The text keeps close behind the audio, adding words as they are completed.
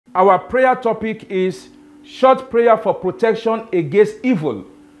Our prayer topic is short prayer for protection against evil.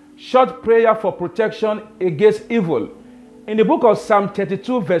 Short prayer for protection against evil. In the book of Psalm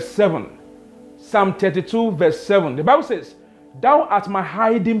 32 verse 7, Psalm 32 verse 7, the Bible says, "Thou art my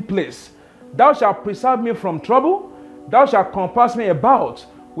hiding place. Thou shalt preserve me from trouble. Thou shalt compass me about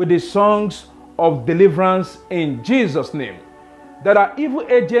with the songs of deliverance," in Jesus' name. There are evil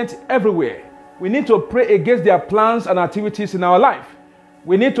agents everywhere. We need to pray against their plans and activities in our life.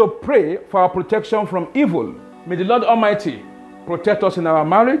 We need to pray for our protection from evil. May the Lord Almighty protect us in our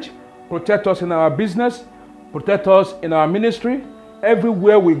marriage, protect us in our business, protect us in our ministry.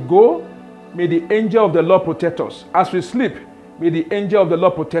 Everywhere we go, may the angel of the Lord protect us. As we sleep, may the angel of the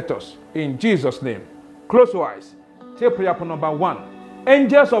Lord protect us. In Jesus' name. Close your eyes. Take prayer point number 1.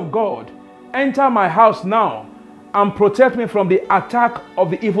 Angels of God, enter my house now and protect me from the attack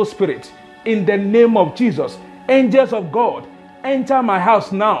of the evil spirit. In the name of Jesus. Angels of God, enter my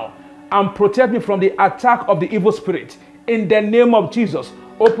house now and protect me from the attack of the evil spirit. In the name of Jesus.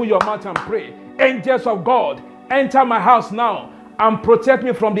 Open your mouth and pray. Angels of God, enter my house now and protect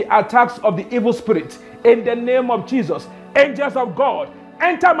me from the attacks of the evil spirit. In the name of Jesus. Angels of God,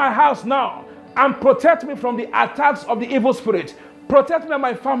 enter my house now and protect me from the attacks of the evil spirit. Protect me and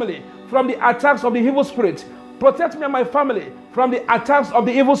my family from the attacks of the evil spirit. Protect me and my family from the attacks of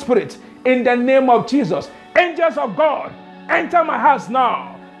the evil spirit. In the name of Jesus. Angels of God, enter my house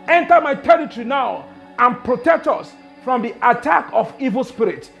now. Enter my territory now and protect us from the attack of evil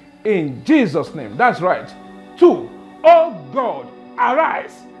spirit. In Jesus' name. That's right. 2. Oh God,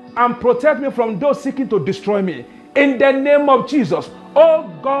 arise and protect me from those seeking to destroy me. In the name of Jesus. Oh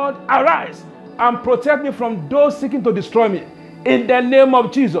God, arise and protect me from those seeking to destroy me. In the name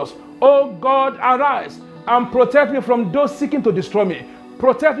of Jesus. Oh God, arise and protect me from those seeking to destroy me.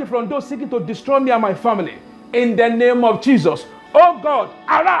 Protect me from those seeking to destroy me and my family. In the name of Jesus. Oh God,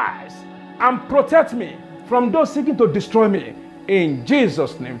 arise and protect me from those seeking to destroy me. In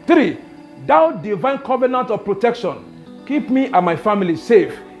Jesus' name. 3. Thou divine covenant of protection, keep me and my family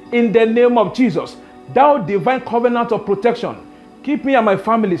safe. In the name of Jesus. Thou divine covenant of protection, keep me and my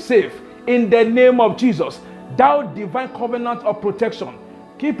family safe. In the name of Jesus. Thou divine covenant of protection,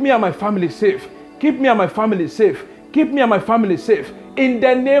 keep me and my family safe. Keep me and my family safe. Keep me and my family safe. In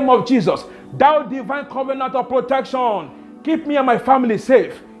the name of Jesus. Thou divine covenant of protection, keep me and my family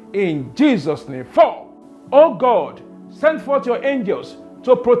safe. In Jesus' name. 4. Oh God, send forth your angels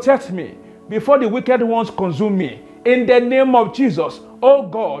to protect me before the wicked ones consume me. In the name of Jesus. Oh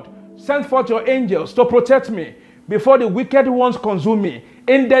God, send forth your angels to protect me before the wicked ones consume me.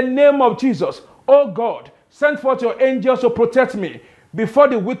 In the name of Jesus. Oh God, send forth your angels to protect me before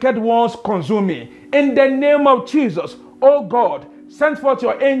the wicked ones consume me. In the name of Jesus. Oh God, send forth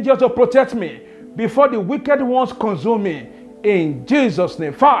your angels to protect me before the wicked ones consume me. In Jesus'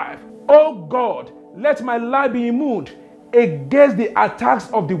 name. 5. Oh God, let my life be immune against the attacks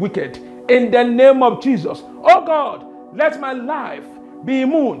of the wicked. In the name of Jesus. Oh God, let my life be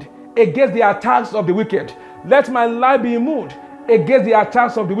immune against the attacks of the wicked. Let my life be immune against the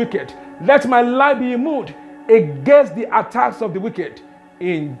attacks of the wicked. Let my life be immune against the attacks of the wicked.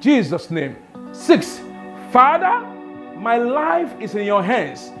 In Jesus' name. 6. Father, my life is in your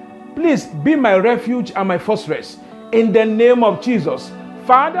hands. Please be my refuge and my fortress. In the name of Jesus.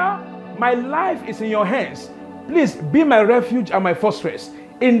 Father, my life is in your hands. Please be my refuge and my fortress.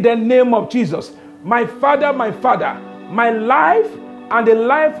 In the name of Jesus. My Father, my life and the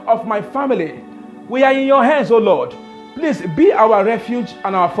life of my family, we are in your hands, O Lord. Please be our refuge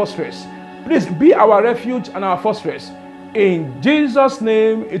and our fortress. Please be our refuge and our fortress. In Jesus'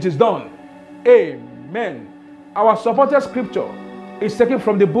 name it is done. Amen. Our supported scripture is taken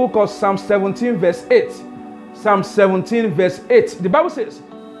from the book of Psalm 17 verse 8. Psalm 17 verse 8. The Bible says,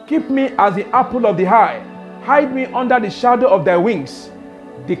 keep me as the apple of the eye. Hide me under the shadow of thy wings.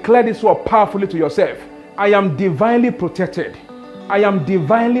 Declare this word powerfully to yourself. I am divinely protected. I am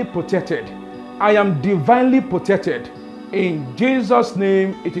divinely protected. I am divinely protected. In Jesus'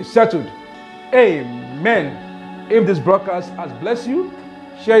 name it is settled. Amen. If this broadcast has blessed you,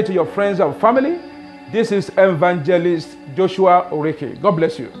 share it to your friends and family. This is Evangelist Joshua Oreke. God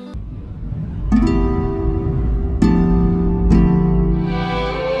bless you.